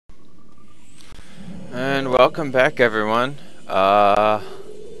And welcome back, everyone. Let's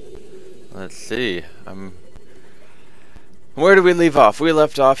see. Where did we leave off? We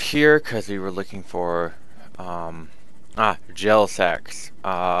left off here because we were looking for, gel sacks.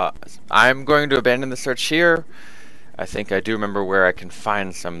 I'm going to abandon the search here. I think I do remember where I can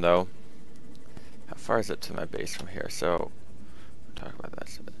find some, though. How far is it to my base from here? So, we'll talk about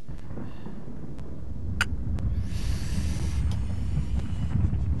that.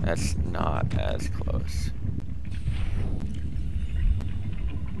 That's not as close.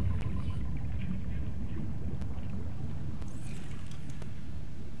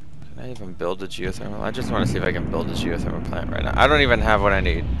 Can I even build a geothermal? I just want to see if I can build a geothermal plant right now. I don't even have what I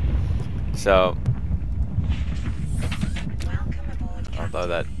need. So, although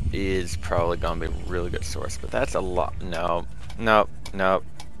that is probably going to be a really good source, but that's a lot. No, no, no.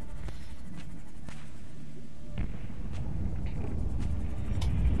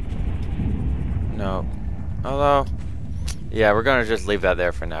 No. Although, yeah, we're going to just leave that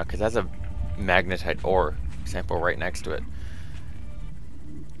there for now, because that's a magnetite ore sample right next to it.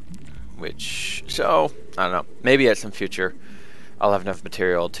 Which, so, I don't know. Maybe at some future, I'll have enough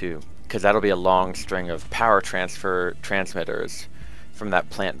material to, because that'll be a long string of power transfer transmitters from that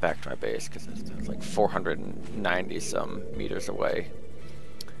plant back to my base, because it's like 490 some meters away.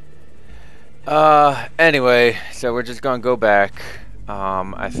 Anyway, so we're just gonna go back.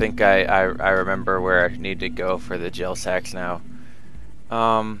 I think I remember where I need to go for the gel sacks now.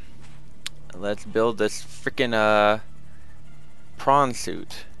 Let's build this freaking prawn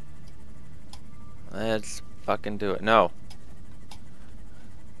suit. Let's fucking do it. No.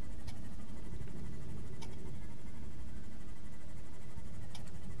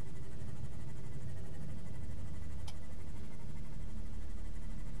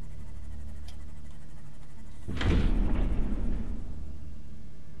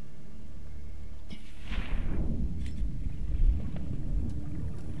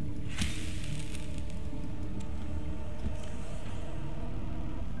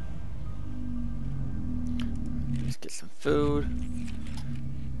 Let's get some food.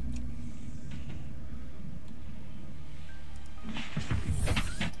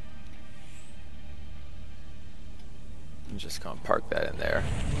 I'm just gonna park that in there.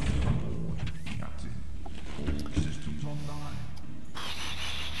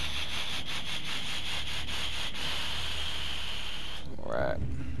 Alright.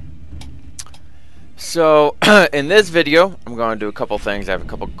 So, in this video, I'm going to do a couple things. I have a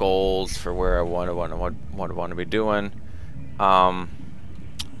couple goals for where I want to be doing.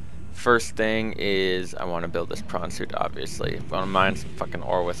 First thing is I want to build this prawn suit, obviously. I want to mine some fucking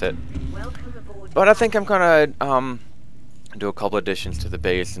ore with it. But I think I'm going to do a couple additions to the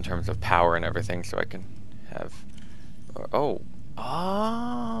base in terms of power and everything, so I can have... Oh,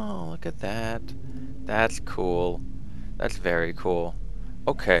 look at that. That's cool. That's very cool.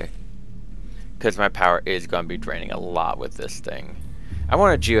 Okay. Because my power is going to be draining a lot with this thing. I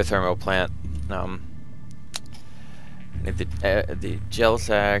want a geothermal plant. I need the gel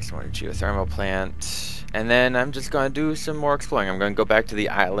sacks. I want a geothermal plant. And then I'm just going to do some more exploring. I'm going to go back to the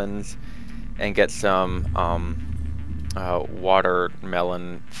islands and get some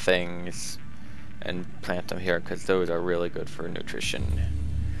watermelon things and plant them here, because those are really good for nutrition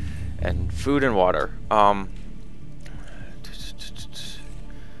and food and water.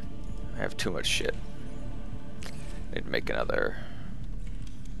 I have too much shit. Need to make another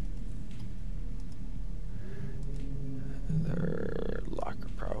locker,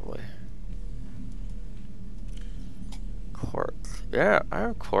 probably. Quartz. Yeah, I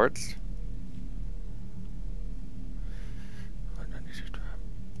have quartz. What do I need to drop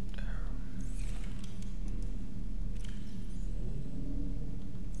down?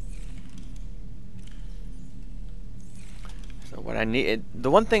 So what I need, the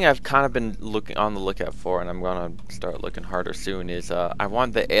one thing I've kind of been looking on the lookout for, and I'm gonna start looking harder soon, is I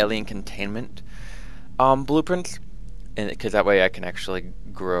want the alien containment blueprints, and because that way I can actually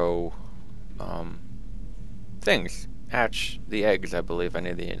grow things, hatch the eggs. I believe I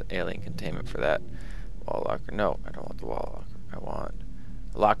need the alien containment for that. Wall locker. No, I don't want the wall locker. I want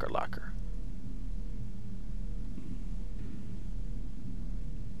a locker.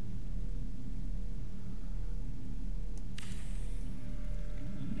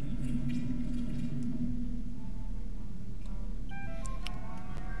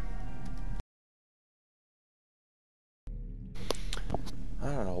 I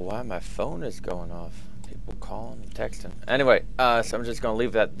don't know why my phone is going off. People calling and texting. Anyway, so I'm just gonna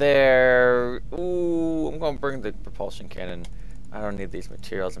leave that there. Ooh, I'm gonna bring the propulsion cannon. I don't need these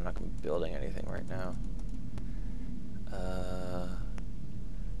materials. I'm not gonna be building anything right now.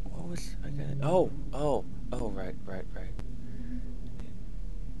 What was was I gonna... Oh, right.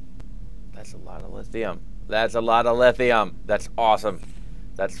 That's a lot of lithium. That's a lot of lithium. That's awesome.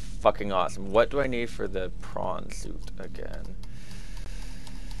 That's fucking awesome. What do I need for the prawn suit again?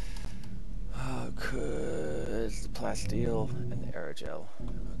 Oh, cause the plasteel and the aerogel.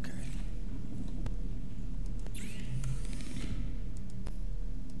 Okay.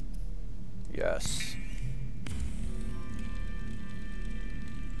 Yes.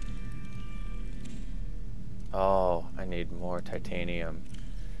 Oh, I need more titanium.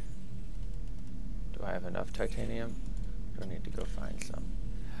 Do I have enough titanium? Do I need to go find some?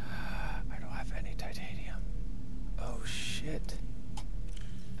 I don't have any titanium. Oh shit.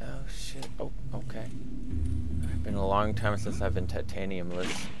 Oh shit. Oh, okay. It's been a long time since I've been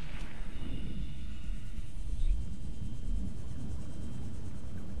titaniumless.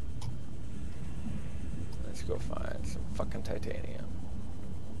 Let's go find some fucking titanium.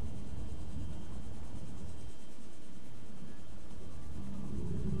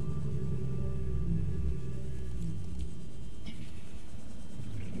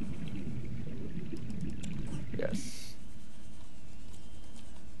 Yes.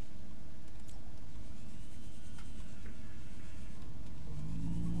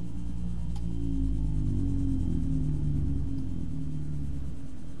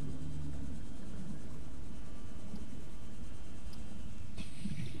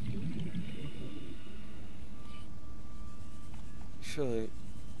 Surely.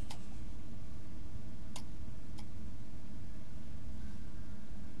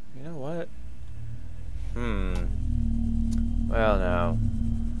 You know what? Well, no.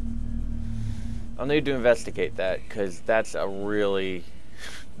 I'll need to investigate that, because that's a really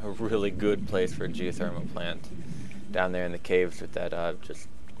good place for a geothermal plant. Down there in the caves with that just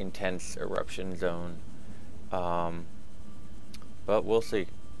intense eruption zone. But we'll see.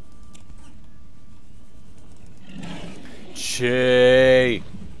 Hey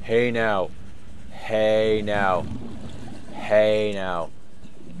now. Hey now. Hey now.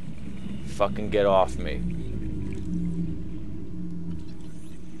 Fucking get off me.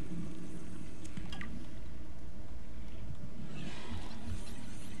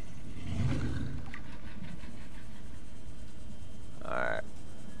 Alright.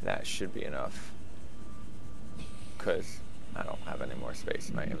 That should be enough. Because I don't have any more space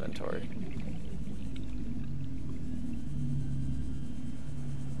in my inventory.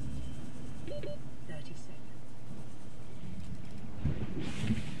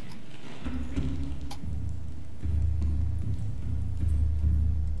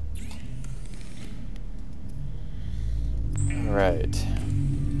 Right.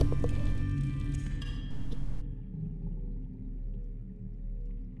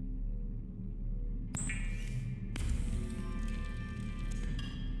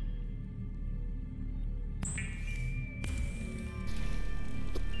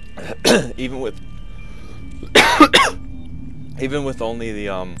 even with only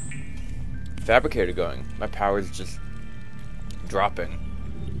the fabricator going, my power is just dropping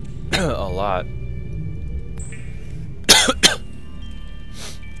a lot.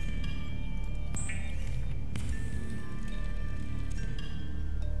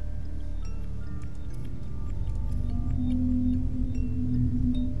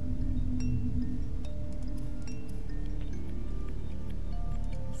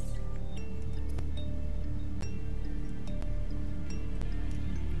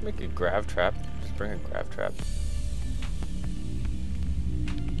 Make a grav trap. Just bring a grav trap.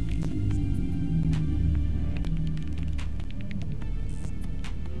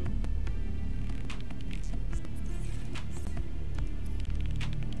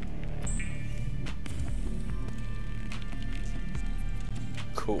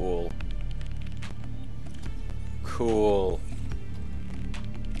 Cool. Cool.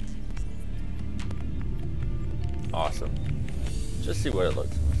 Awesome. Just see what it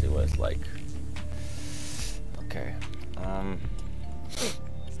looks. See what it's like. Okay.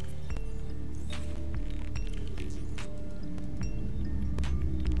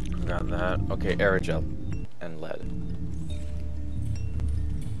 Got that. Okay, aerogel and lead.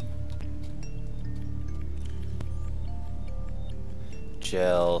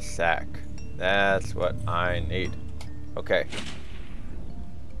 Gel sack. That's what I need. Okay.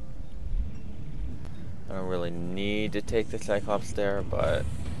 I don't really need to take the Cyclops there, but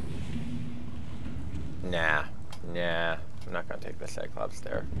nah, I'm not gonna take the Cyclops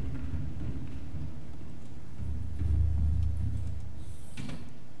there.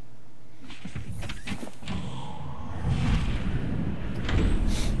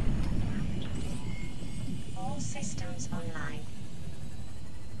 All systems online.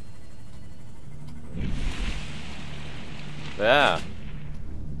 Yeah.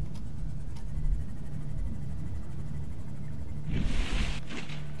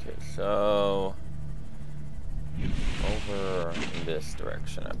 Okay, so over in this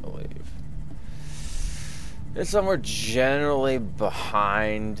direction, I believe. It's somewhere generally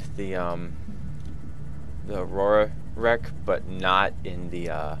behind the Aurora wreck, but not in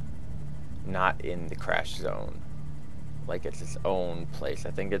the crash zone. Like it's its own place.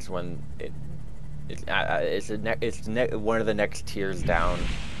 I think it's when it's one of the next tiers down.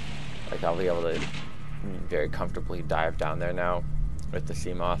 Like I'll be able to very comfortably dive down there now with the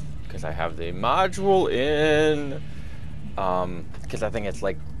Seamoth because I have the module in. Because I think it's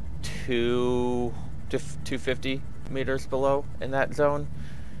like 250 meters below in that zone.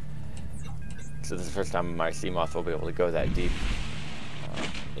 So this is the first time my Seamoth will be able to go that deep.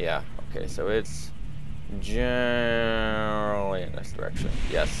 Yeah. Okay. So it's generally in this direction.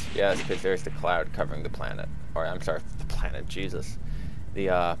 Yes. Yes. Because there's the cloud covering the planet. Or I'm sorry, the planet. Jesus.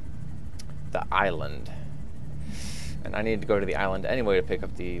 The island. And I need to go to the island anyway to pick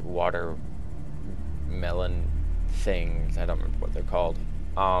up the water melon things. I don't remember what they're called.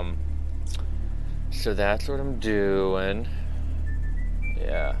 So that's what I'm doing.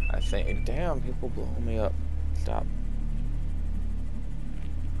 Yeah, I think. Damn, people blowing me up. Stop.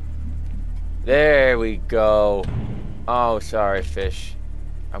 There we go. Oh, sorry, fish.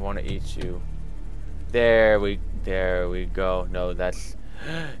 I want to eat you. There we go. No, that's.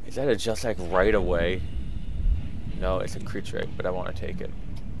 Is that a just like right away? No, it's a creature egg, but I want to take it.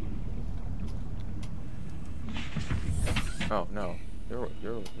 Oh no, you're.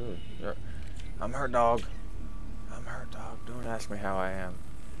 I'm her dog. I'm her dog. Don't ask me how I am.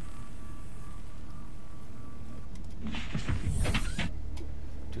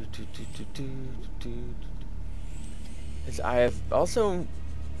 I have also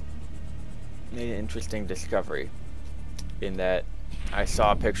made an interesting discovery in that I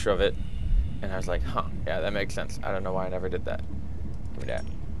saw a picture of it and I was like, huh, yeah, that makes sense. I don't know why I never did that. Give me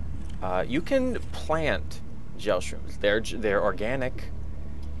that. You can plant gel shrooms. They're organic.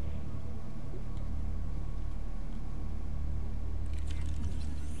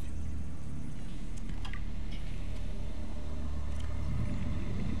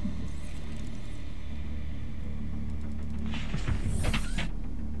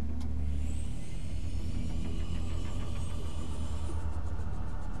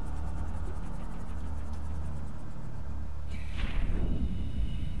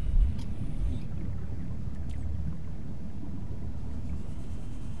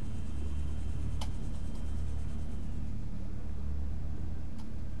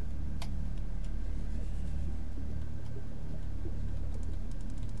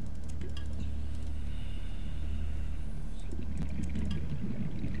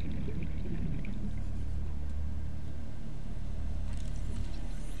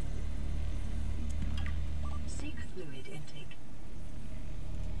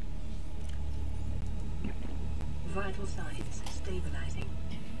 Vital signs stabilizing.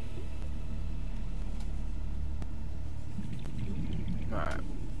 Alright.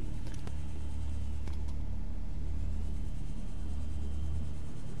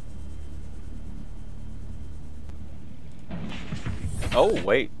 Oh,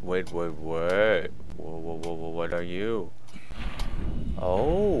 wait. Whoa, what are you?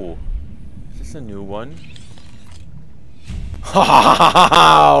 Oh. Is this a new one?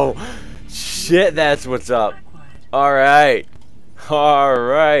 Oh, shit, that's what's up. Alright.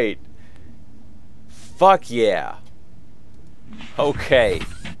 Alright. Fuck yeah. Okay.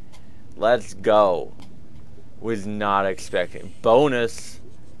 Let's go. Was not expecting. Bonus.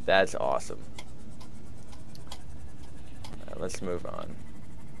 That's awesome. Right, let's move on.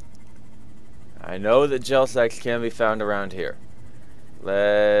 I know that gel sacks can be found around here.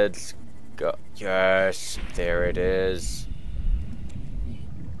 Let's go. Yes, there it is.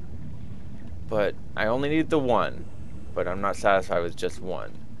 But I only need the one. But I'm not satisfied with just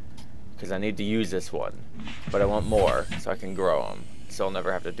one. Because I need to use this one. But I want more so I can grow them. So I'll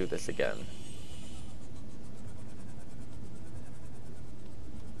never have to do this again.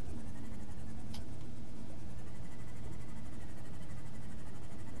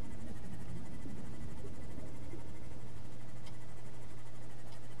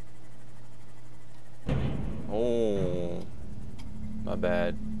 Oh, my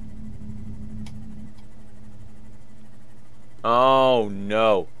bad. Oh,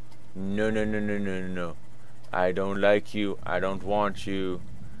 no. No. I don't like you. I don't want you.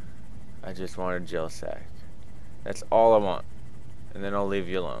 I just want a gel sack. That's all I want. And then I'll leave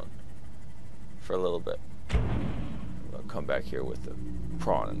you alone. For a little bit. I'll come back here with the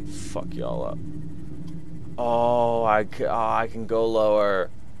prawn and fuck y'all up. Oh, I can go lower.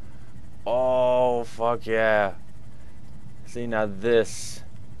 Oh, fuck yeah. See, now this.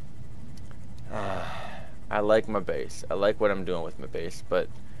 I like my base. I like what I'm doing with my base, but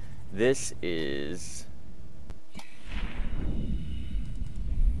this is...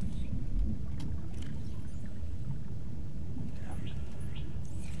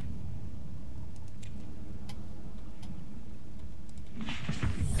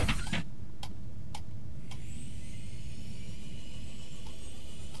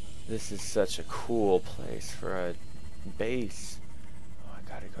 This is such a cool place for a base. Oh my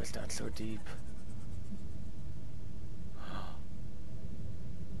god, it goes down so deep.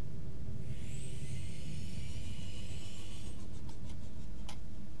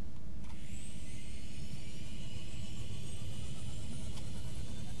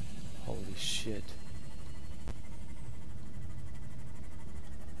 Holy shit.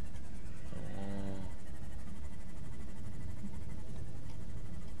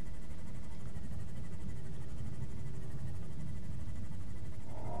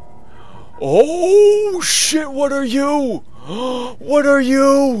 Oh shit, what are you? What are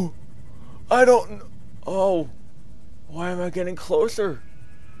you? I don't... Oh. Why am I getting closer?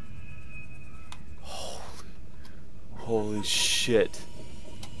 Holy shit.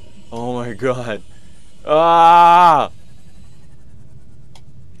 Oh my god. Ah!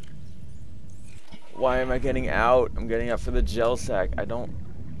 Why am I getting out? I'm getting out for the gel sack. I don't...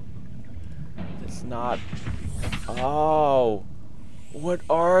 It's not... Oh. What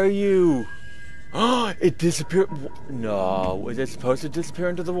are you? It disappeared. No. Was it supposed to disappear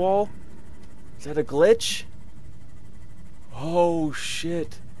into the wall? Is that a glitch? Oh,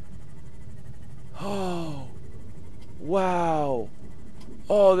 shit. Oh. Wow.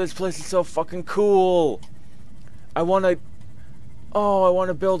 Oh, this place is so fucking cool. I want to... Oh, I want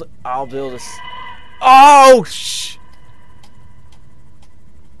to build... I'll build a... Oh, shh.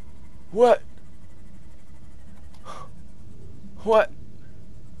 What? What?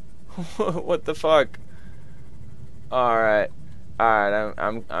 What the fuck? Alright. Alright,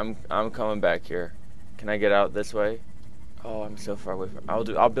 I'm coming back here. Can I get out this way? Oh, I'm so far away from...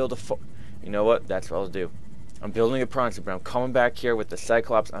 I'll build a... You know what? That's what I'll do. I'm building a prawn suit, but I'm coming back here with the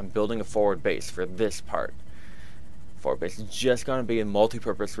Cyclops. I'm building a forward base for this part. Forward base is just gonna be a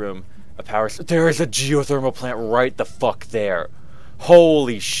multi-purpose room. A power... There is a geothermal plant right the fuck there.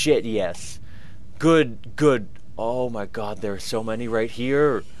 Holy shit, yes. Good, good. Oh my god, there are so many right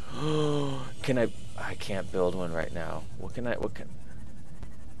here. Can I can't build one right now. What can...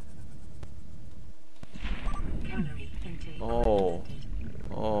 Oh.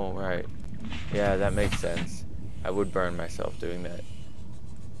 Oh, right. Yeah, that makes sense. I would burn myself doing that.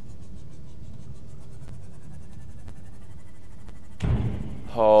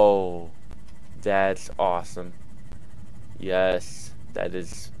 Oh. That's awesome. Yes. That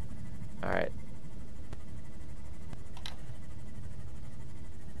is... Alright.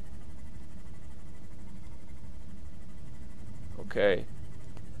 Okay.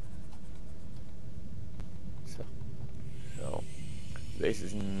 So base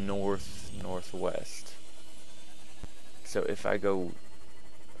is northwest. So if I go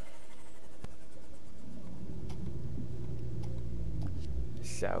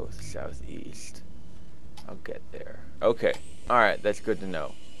southeast, I'll get there. Okay. All right. That's good to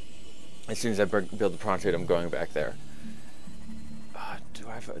know. As soon as I build the prawn suit, I'm going back there. Do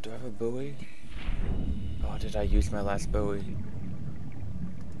I have a buoy? Oh, did I use my last buoy?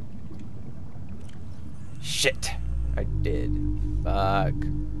 Shit! I did. Fuck.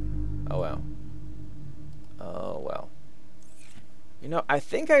 Oh well. Oh well. You know, I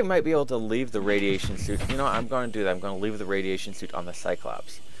think I might be able to leave the radiation suit. You know what, I'm going to do that. I'm going to leave the radiation suit on the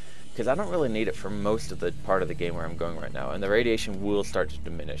Cyclops. Because I don't really need it for most of the part of the game where I'm going right now. And the radiation will start to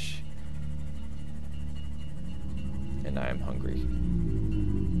diminish. And I am hungry.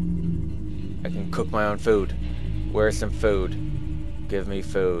 I can cook my own food. Where's some food? Give me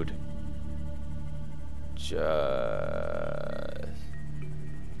food. Just...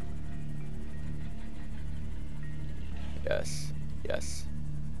 Yes. Yes.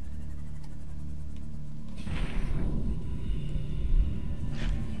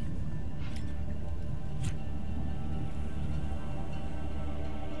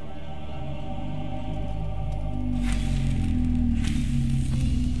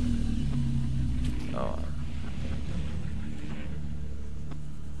 Oh.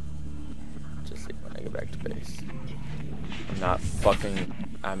 Just see when I get back to base. I'm not fucking...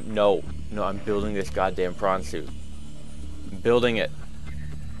 No, I'm building this goddamn prawn suit. I'm building it.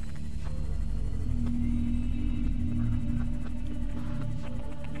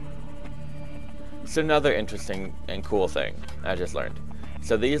 It's another interesting and cool thing I just learned.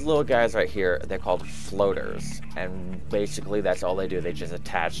 So these little guys right here, they're called floaters, and basically that's all they do. They just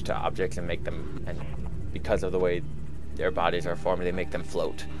attach to objects and make them, and because of the way their bodies are formed, they make them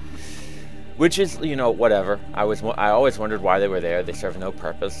float. Which is, you know, whatever. I always wondered why they were there. They serve no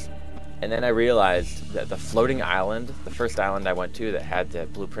purpose. And then I realized that the floating island, the first island I went to that had the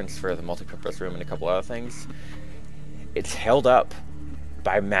blueprints for the multipurpose room and a couple other things, it's held up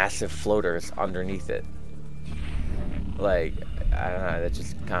by massive floaters underneath it. Like, I don't know, that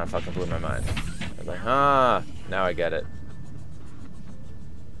just kind of fucking blew my mind. I was like, now I get it.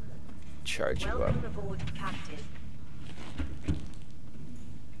 Charge you up. Welcome aboard, Captain.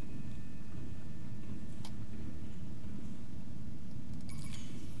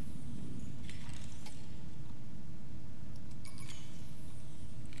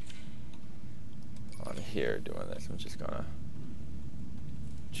 On here doing this, I'm just gonna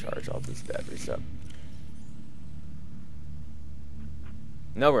charge all these batteries up.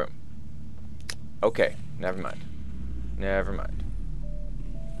 No room. Okay, never mind. Never mind.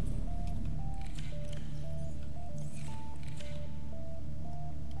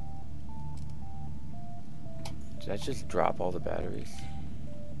 Did I just drop all the batteries?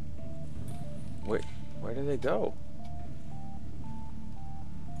 Wait, where did they go?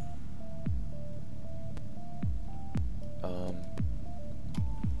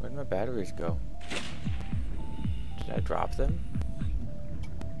 Where'd my batteries go? Did I drop them?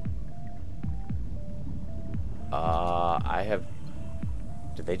 I have...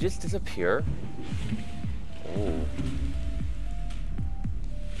 Did they just disappear? Ooh.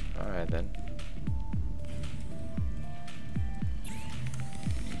 Alright then.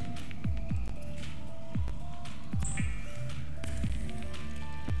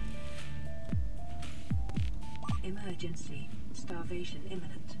 Emergency. Starvation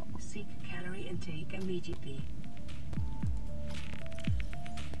imminent. Seek calorie intake immediately.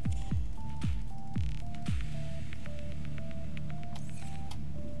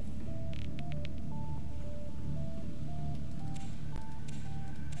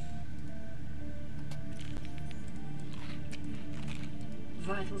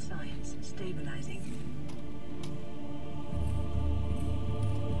 Vital signs stabilizing.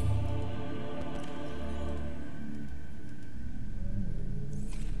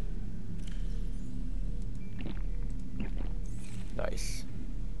 Nice.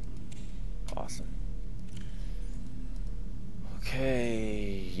 Awesome.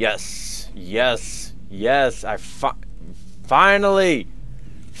 Okay. Yes. Yes. Yes. Finally.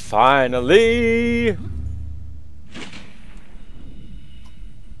 Finally.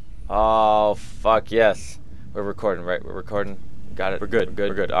 Oh, fuck yes. We're recording, right? We're recording. Got it. We're good. We're good.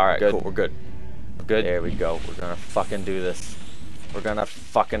 We're good. All right. Good. Cool. We're good. We're good. There we go. We're gonna fucking do this. We're gonna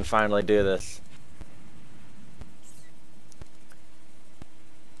fucking finally do this.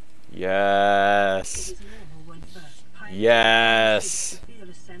 Yes. Yes.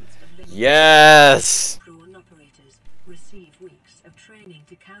 Yes. Prawn operators receive weeks of training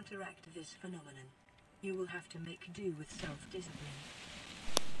to counteract this phenomenon. You will have to make do with self-discipline.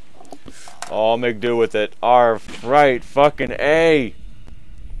 I'll make do with it. Right, fucking A.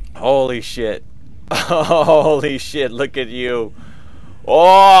 Holy shit. Holy shit, look at you.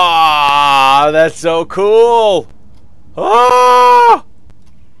 Oh, that's so cool. Oh.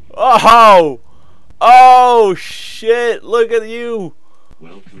 Oh. Oh shit, look at you.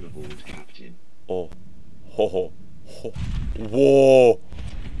 Welcome aboard, Captain. Oh. Ho. Whoa.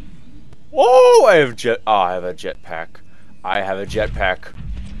 Oh, I have a jetpack. I have a jetpack.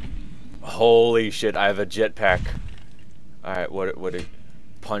 Holy shit, I have a jetpack. Alright, what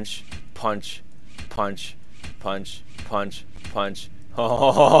punch.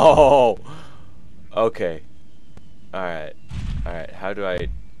 Oh, okay. Alright, how do I...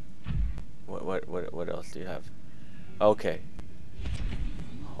 What else do you have? Okay.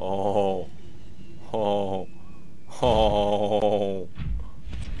 Oh.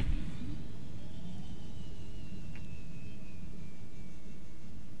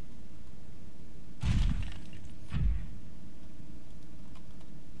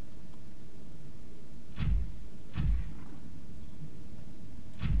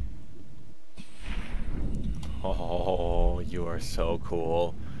 Oh, you are so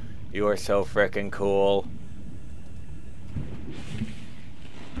cool. You are so frickin' cool.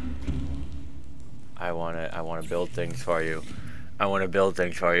 I wanna build things for you. I wanna build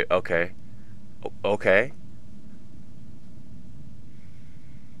things for you. Okay. Okay.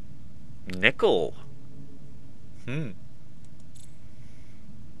 Nickel.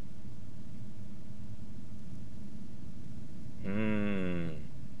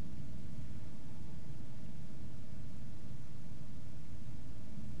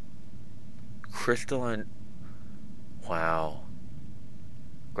 crystalline. Wow.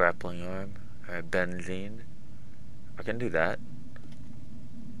 Grappling arm. Alright, benzene. I can do that.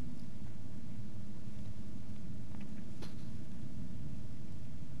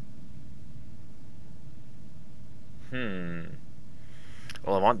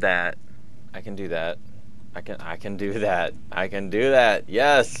 Well, I want that. I can do that. I can do that. I can do that.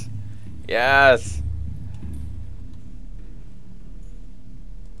 Yes. Yes.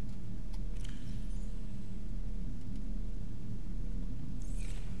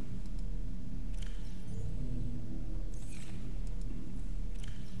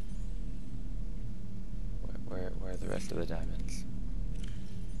 Where are the rest of the diamonds?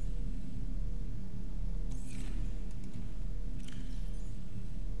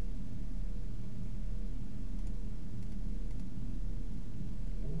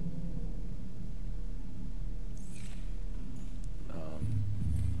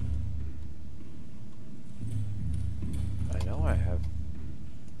 I know I have.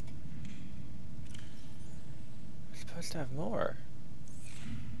 I'm supposed to have more.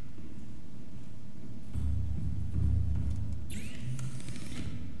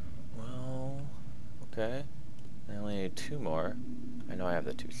 Well, okay. I only need 2 more. I know I have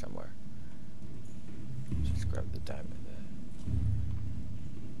the 2 somewhere. Just grab the diamond.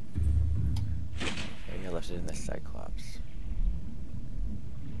 Maybe I left it in the Cyclops.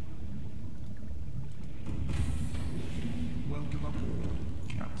 Welcome aboard,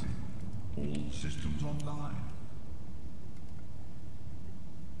 Captain. All systems online.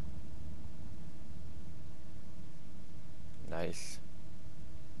 Nice.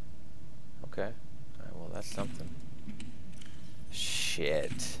 Okay. Alright, well that's something.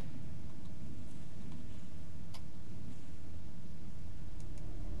 Shit.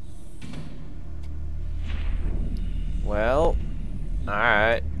 Well,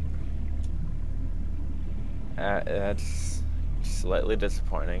 alright. That's slightly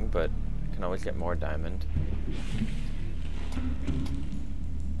disappointing, but I can always get more diamond.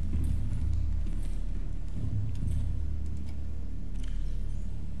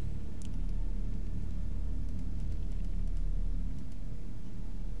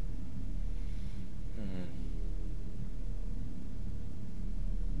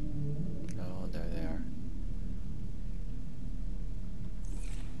 Oh, there they are.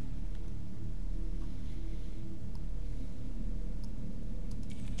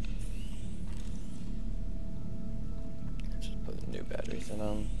 Just put the new batteries in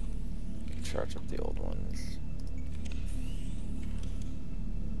them. Charge up the old ones.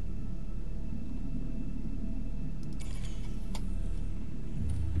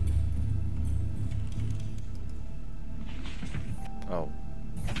 Oh.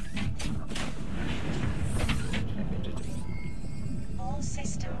 All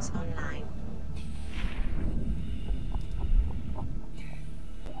systems online.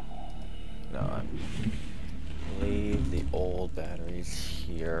 No, I'm leave the old batteries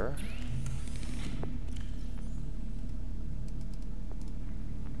here.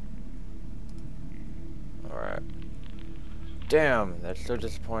 Alright. Damn, that's so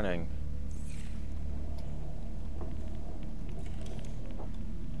disappointing.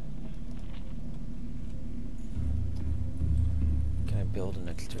 Can I build an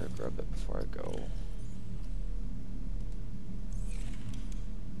exterior grow bit before I go?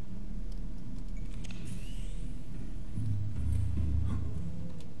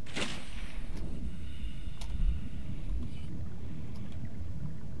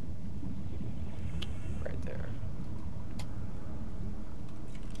 Right there.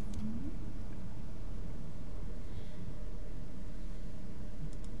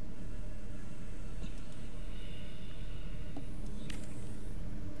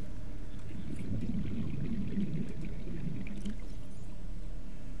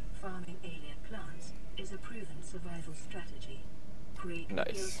 Farming alien plants is a proven survival strategy. Great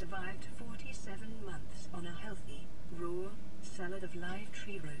Nice. Gill survived 47 months on a healthy, raw salad of live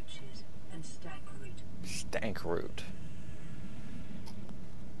tree roaches and stank root. Stank root.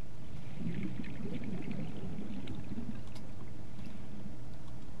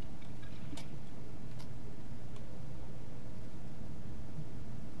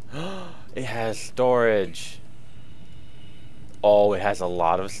 It has storage. Oh, it has a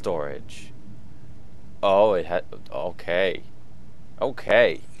lot of storage. Oh, it had. Okay.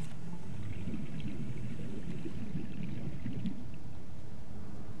 Okay.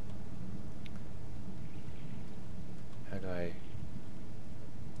 How do I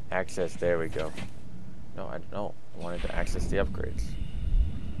access? There we go. No, I don't. I wanted to access the upgrades.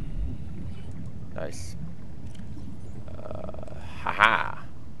 Nice. Haha.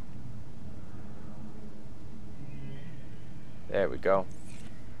 go.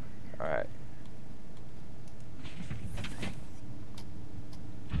 Alright.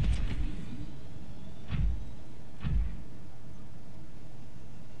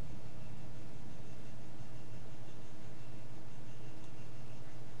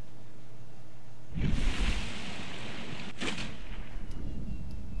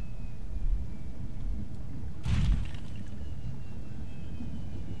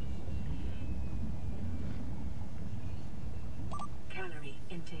 Calorie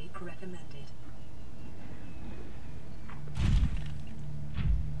intake recommended.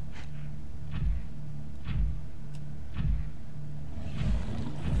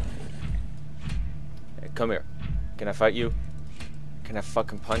 Hey, come here. Can I fight you? Can I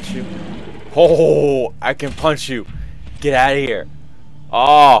fucking punch you? Oh, I can punch you. Get out of here.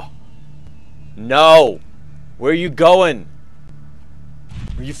 Oh. No. Where are you going?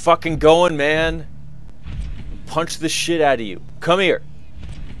 Where you fucking going, man? Punch the shit out of you. Come here.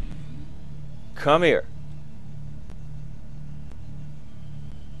 Come here.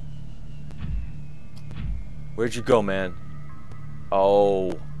 Where'd you go, man?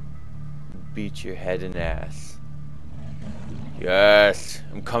 Oh. Beat your head and ass. Yes.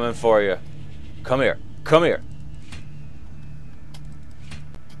 I'm coming for you. Come here. Come here.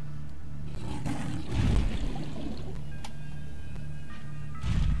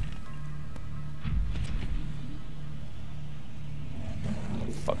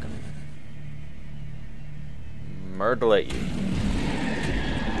 Fucking murderate you.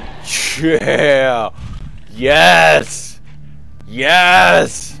 Yeah. Yes.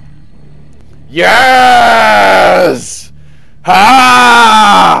 Yes. Yes.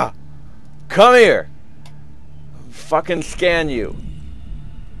 Ha! Come here. Fucking scan you.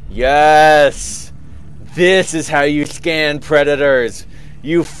 Yes. This is how you scan predators.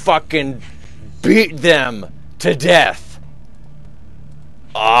 You fucking beat them to death.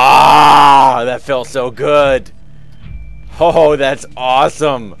 Ah, that felt so good. Oh, that's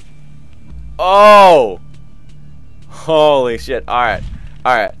awesome. Oh. Holy shit. Alright.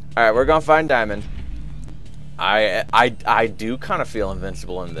 Alright. Alright, we're gonna find Diamond. I do kind of feel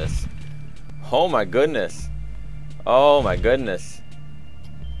invincible in this. Oh my goodness. Oh my goodness.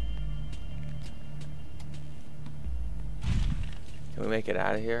 Can we make it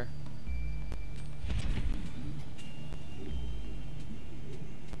out of here?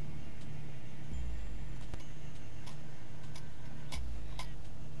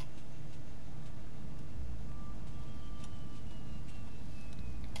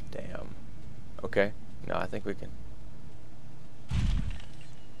 Damn. Okay. No, I think we can.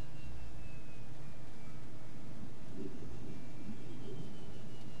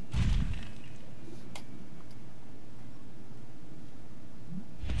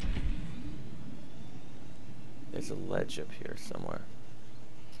 There's a ledge up here somewhere.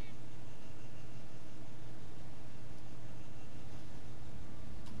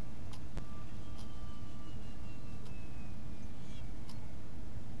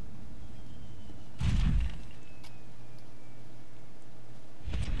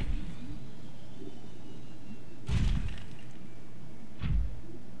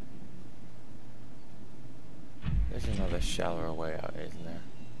 There's another shallower way out, isn't there?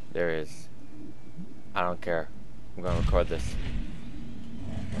 There is. I don't care. I'm gonna record this.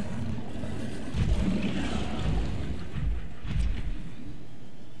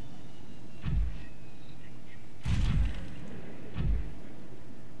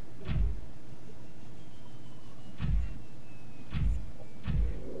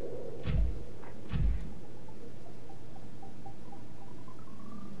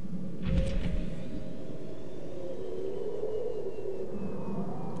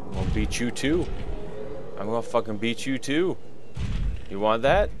 I'm gonna beat you too. I'm gonna fucking beat you too. You want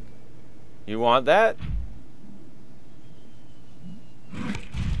that? You want that?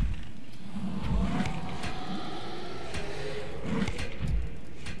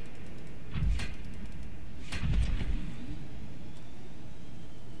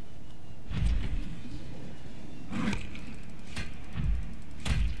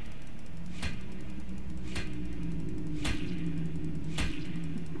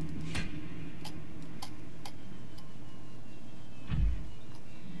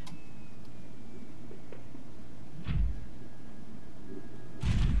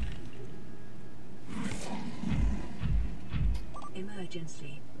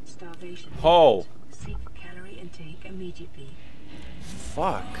 Emergency. Starvation. Oh. Seek calorie intake immediately.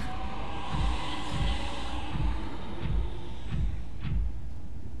 Fuck.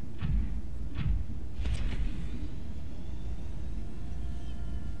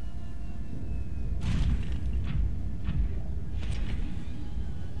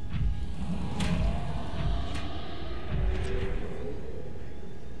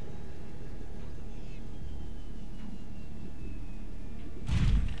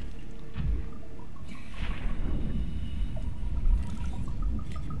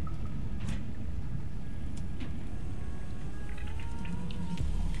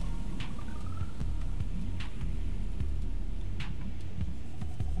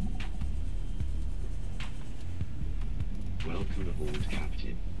 aboard,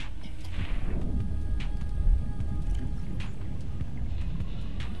 Captain.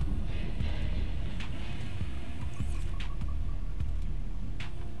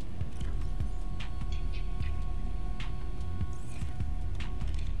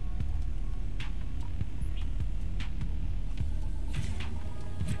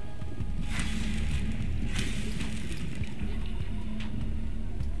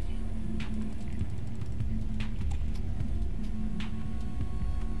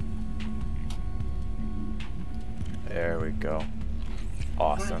 There we go.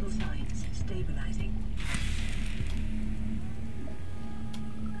 Awesome. Vital signs stabilizing.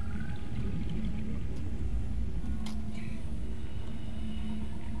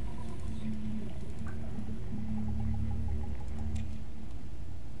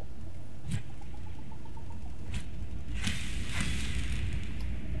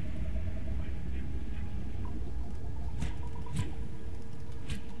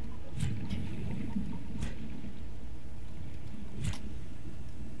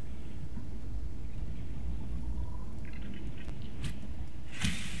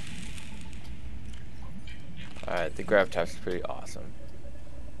 Alright, the grav type's pretty awesome.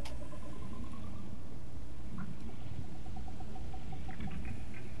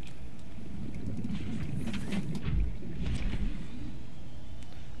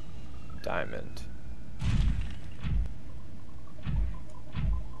 Diamond.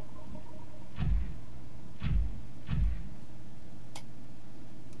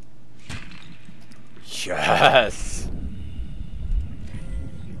 Yes!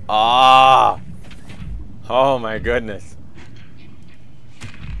 Ah! Oh my goodness.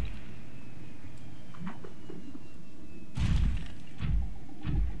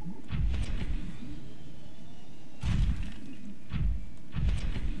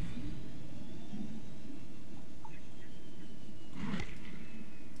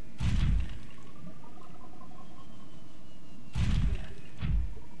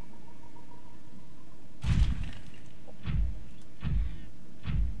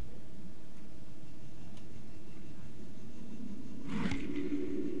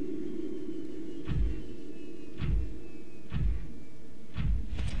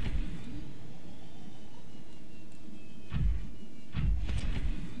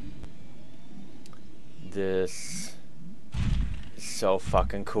 This is so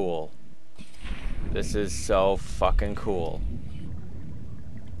fucking cool. This is so fucking cool.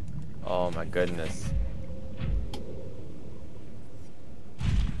 Oh my goodness.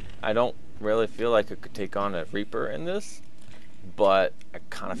 I don't really feel like I could take on a Reaper in this, but I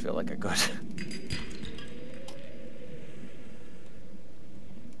kind of feel like I could.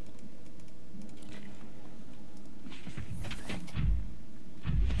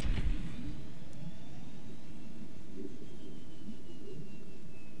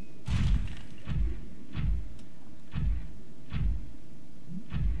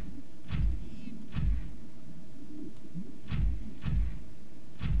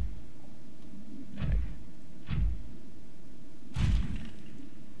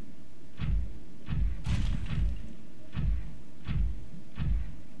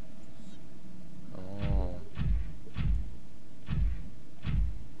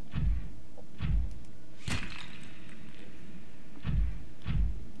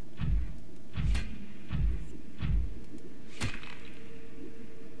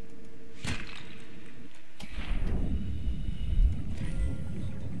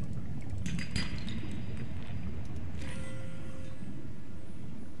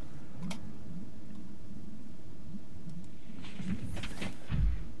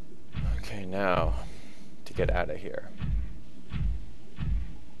 Okay, now to get out of here.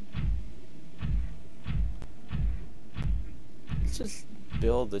 Let's just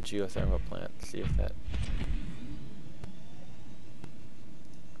build the geothermal plant, see if that...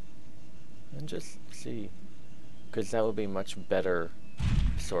 And just see, because that would be much better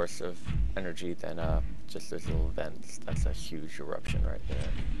source of energy than just those little vents. That's a huge eruption right there.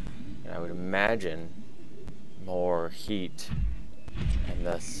 And I would imagine more heat and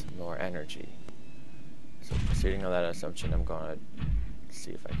thus more energy. So proceeding on that assumption, I'm going to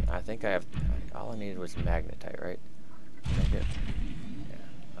see if I can. I think I have, all I needed was magnetite, right? Make it?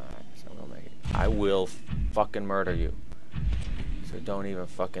 Yeah, alright, so I'm gonna make it. I will fucking murder you. So don't even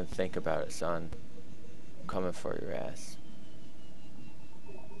fucking think about it, son. I'm coming for your ass.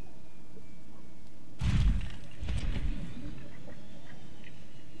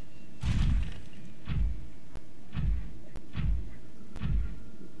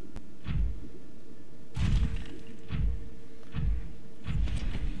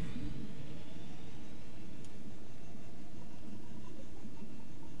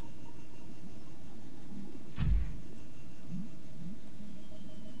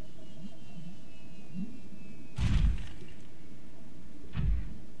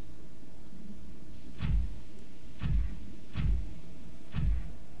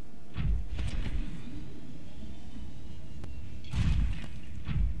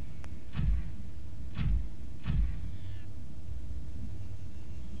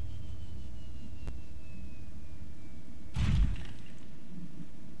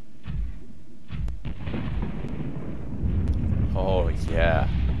 Yeah.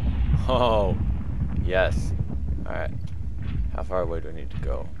 Oh, yes. Alright. How far away do I need to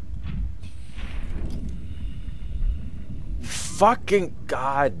go? Fucking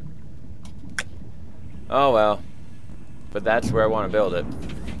God. Oh well. But that's where I want to build it.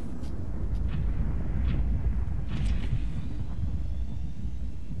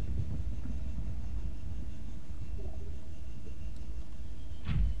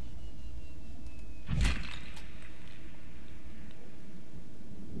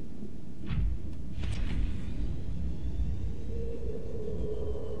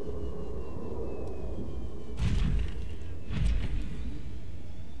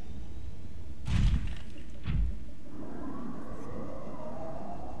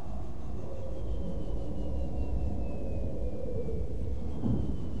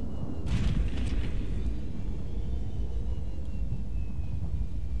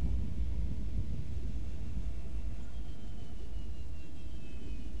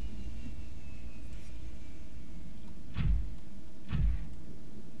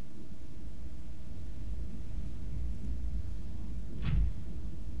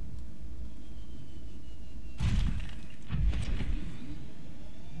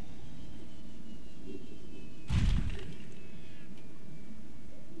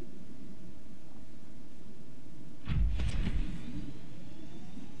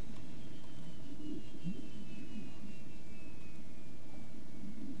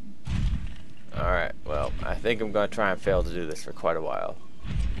 Alright, well, I think I'm going to try and fail to do this for quite a while.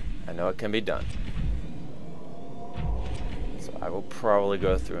 I know it can be done. So I will probably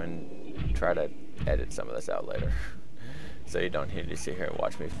go through and try to edit some of this out later. So you don't need to sit here and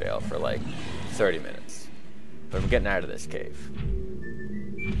watch me fail for like 30 minutes. But I'm getting out of this cave.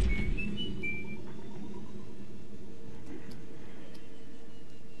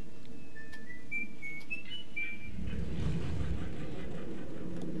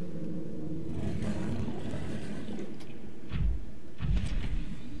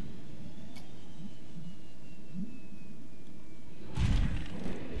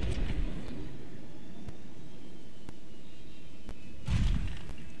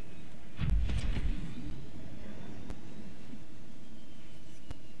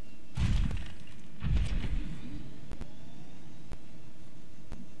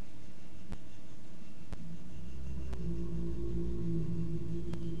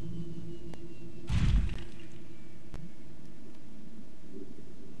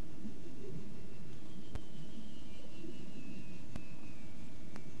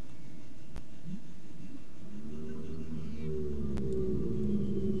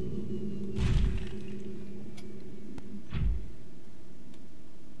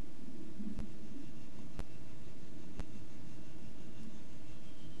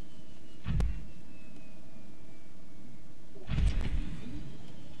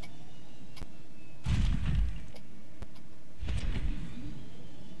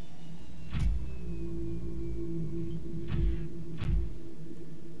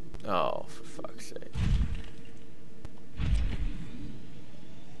 Oh, for fuck's sake.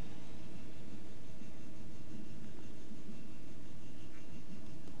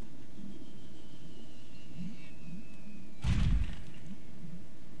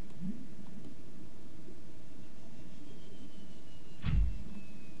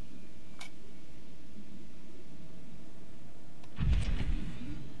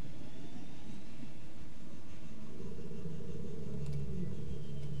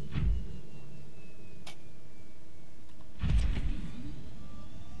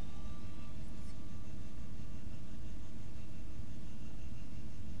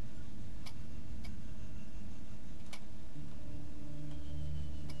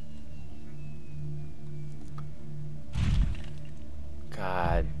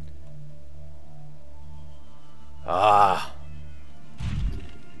 God. Ah.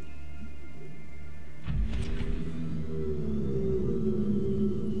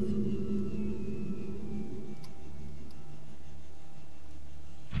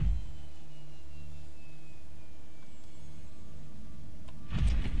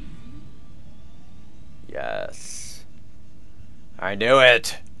 Yes. I knew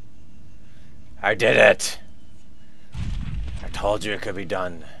it. I did it. I told you it could be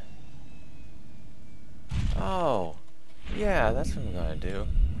done. Oh. Yeah, that's what I'm gonna do.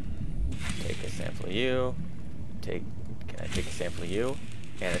 Take a sample of you. Can I take a sample of you?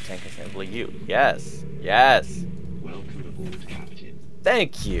 And take a sample of you. Yes. Yes. Welcome aboard, Captain.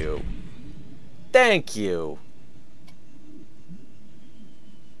 Thank you. Thank you.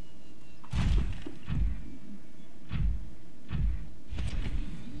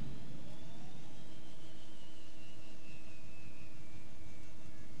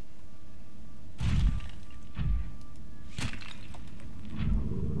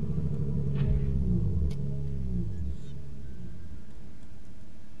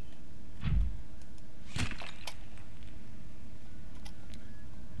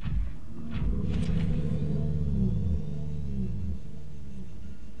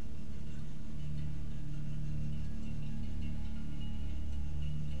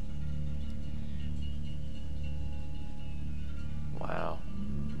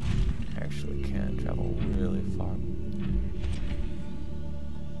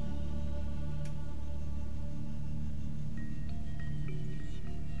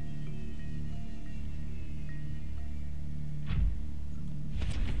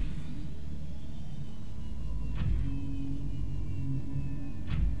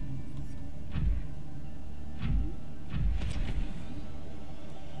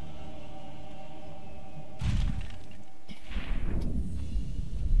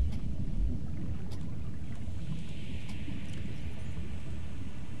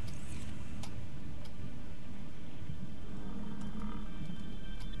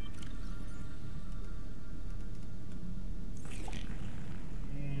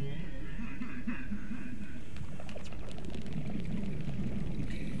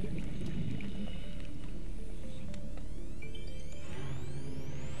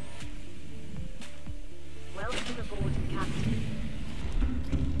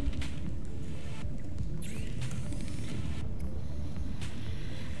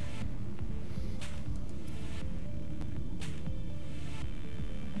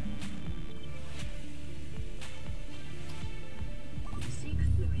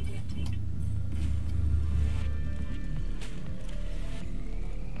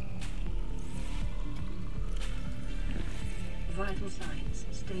 signs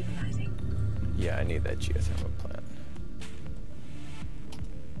stabilizing. Yeah, I need that geothermal plant.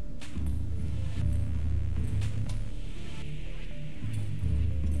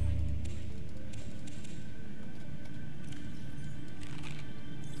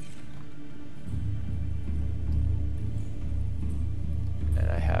 And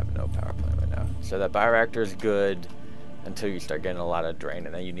I have no power plant right now. So that bioreactor is good until you start getting a lot of drain,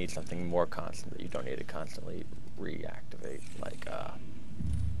 and then you need something more constant that you don't need to constantly reactivate, like a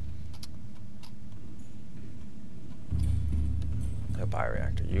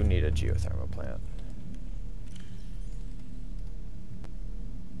bioreactor. You need a geothermal plant.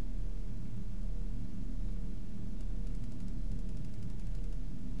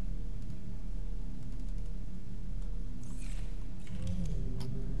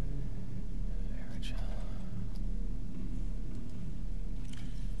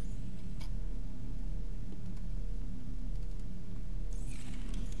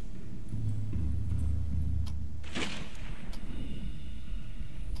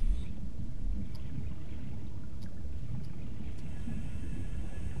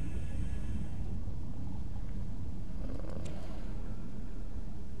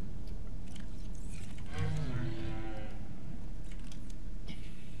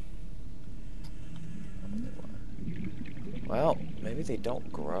 Well, maybe they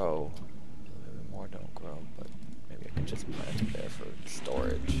don't grow. Maybe more don't grow, but maybe I can just plant it there for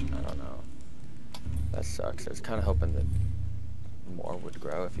storage. I don't know. That sucks. I was kind of hoping that more would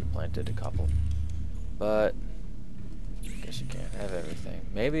grow if you planted a couple. But I guess you can't have everything.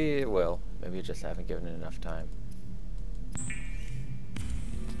 Maybe it will. Maybe you just haven't given it enough time.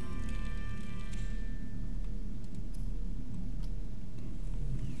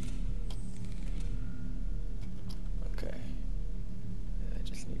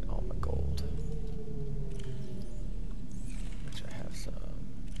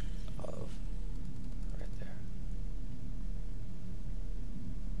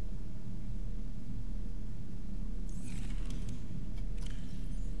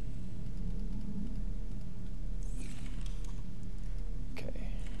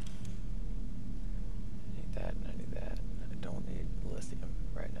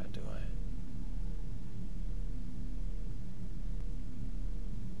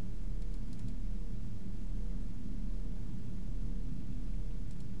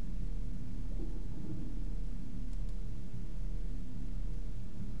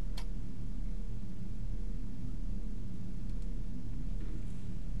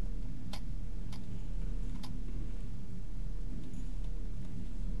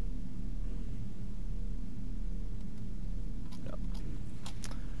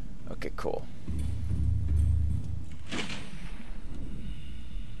 Okay, cool. I'm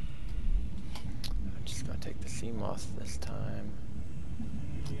just gonna take the sea moth this time.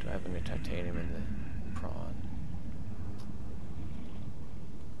 Do I have any titanium in the prawn?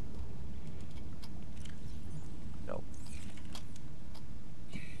 Nope.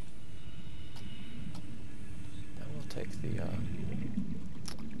 I will take the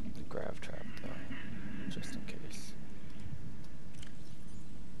grav trap though, just in case.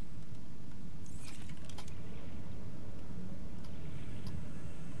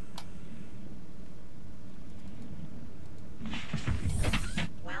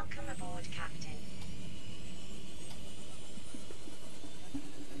 Welcome aboard, Captain.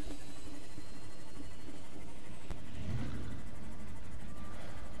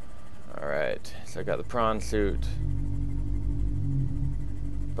 Alright, so I got the prawn suit.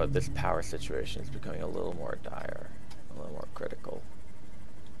 But this power situation is becoming a little more dire, a little more critical.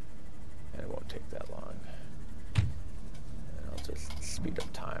 And it won't take that long. And I'll just speed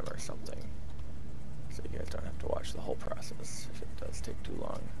up time or something, so you guys don't have to watch the whole process if it does take too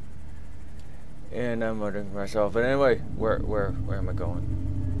long. And I'm wondering myself, but anyway, where am I going?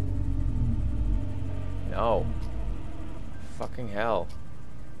 No. Fucking hell.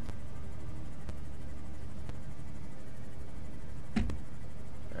 There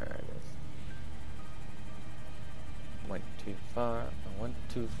it is. Went too far, I went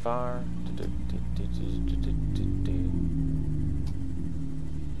too far.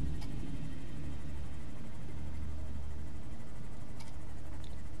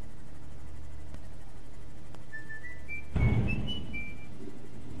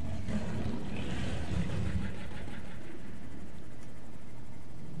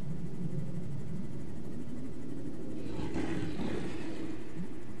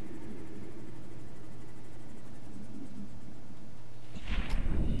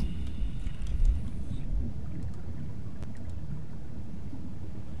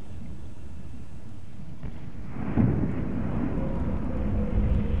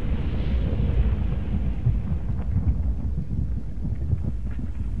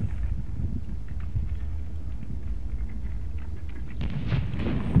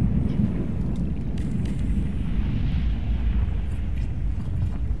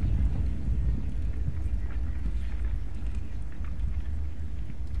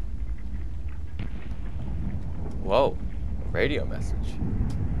 Whoa, radio message.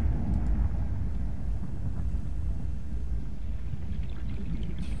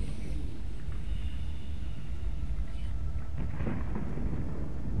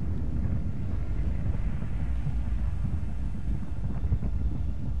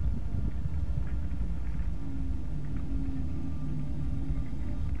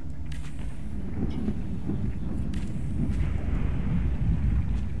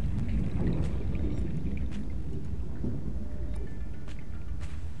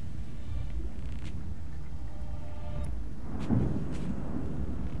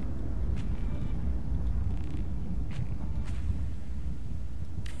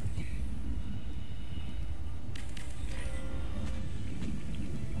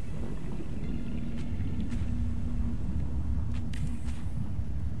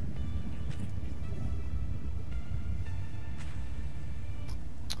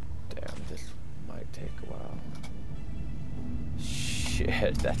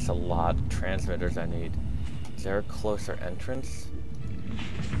 Shit, that's a lot of transmitters I need. Is there a closer entrance?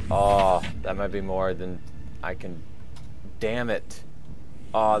 Oh, that might be more than I can... Damn it.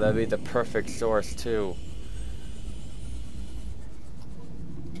 Oh, that'd be the perfect source, too.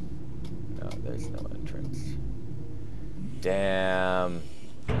 No, there's no entrance. Damn.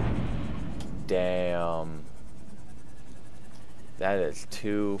 Damn. That is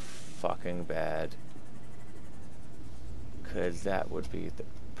too fucking bad. Because that would be the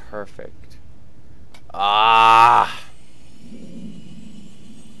perfect. Ah!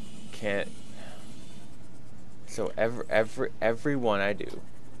 Can't. So every one I do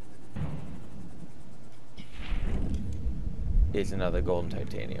is another golden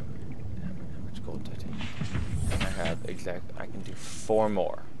titanium. How much golden titanium? And I have I can do 4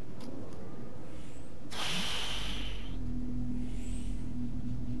 more.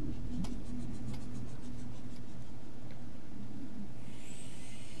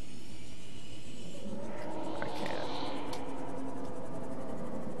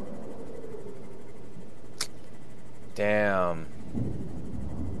 Damn.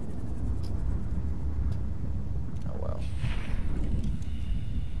 Oh well.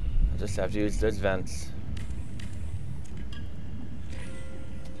 I just have to use those vents.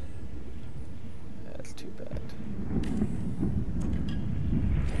 That's too bad.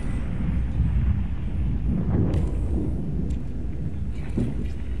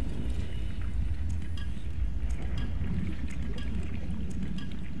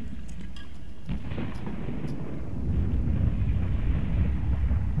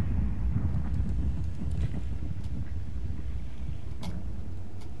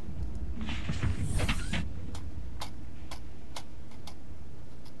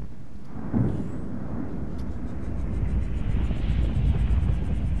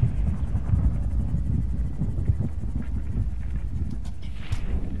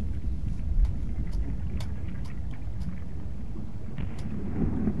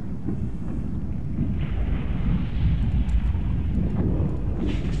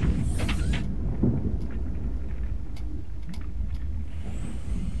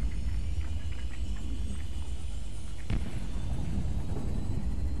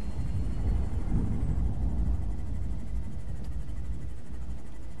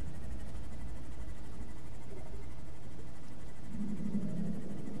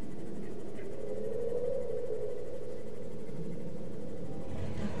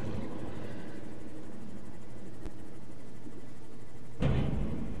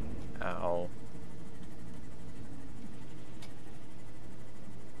 Ow.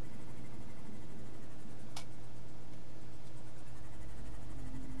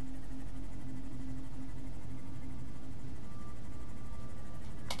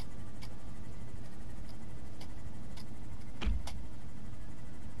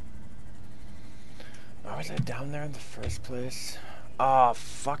 Why was I down there in the first place? Oh,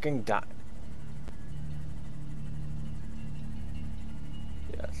 fucking die.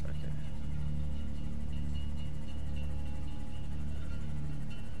 Yes, okay.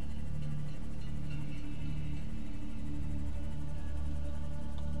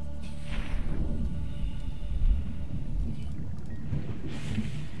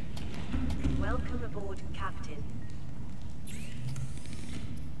 Welcome aboard, Captain.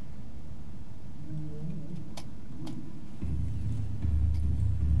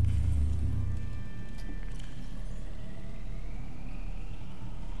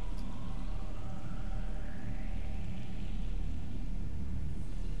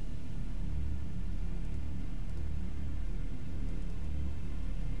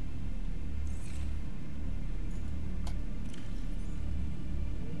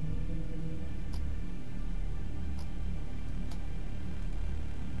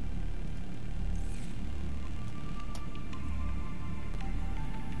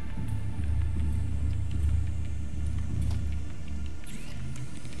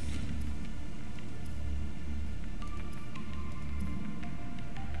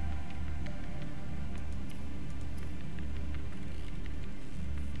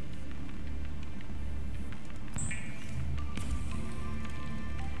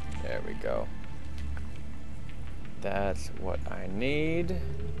 There we go. That's what I need.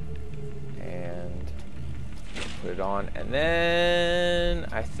 And put it on. And then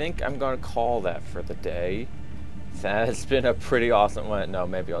I think I'm going to call that for the day. That's been a pretty awesome one. No,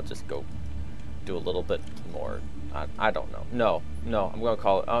 maybe I'll just go do a little bit more. I don't know. No, I'm going to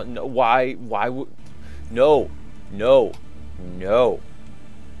call it. No, why would... No.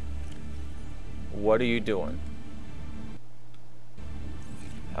 What are you doing?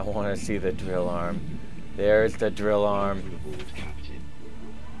 I want to see the drill arm. There's the drill arm. Welcome aboard, Captain.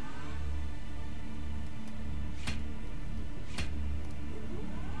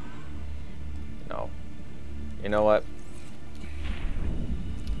 No. You know what?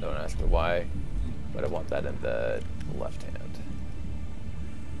 Don't ask me why, but I want that in the left hand.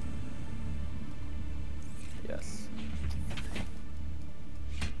 Yes.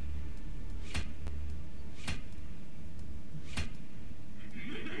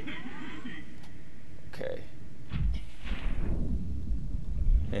 Okay.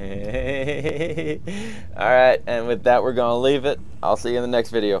 Alright, and with that we're gonna leave it. I'll see you in the next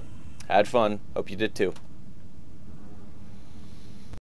video. Had fun. Hope you did too.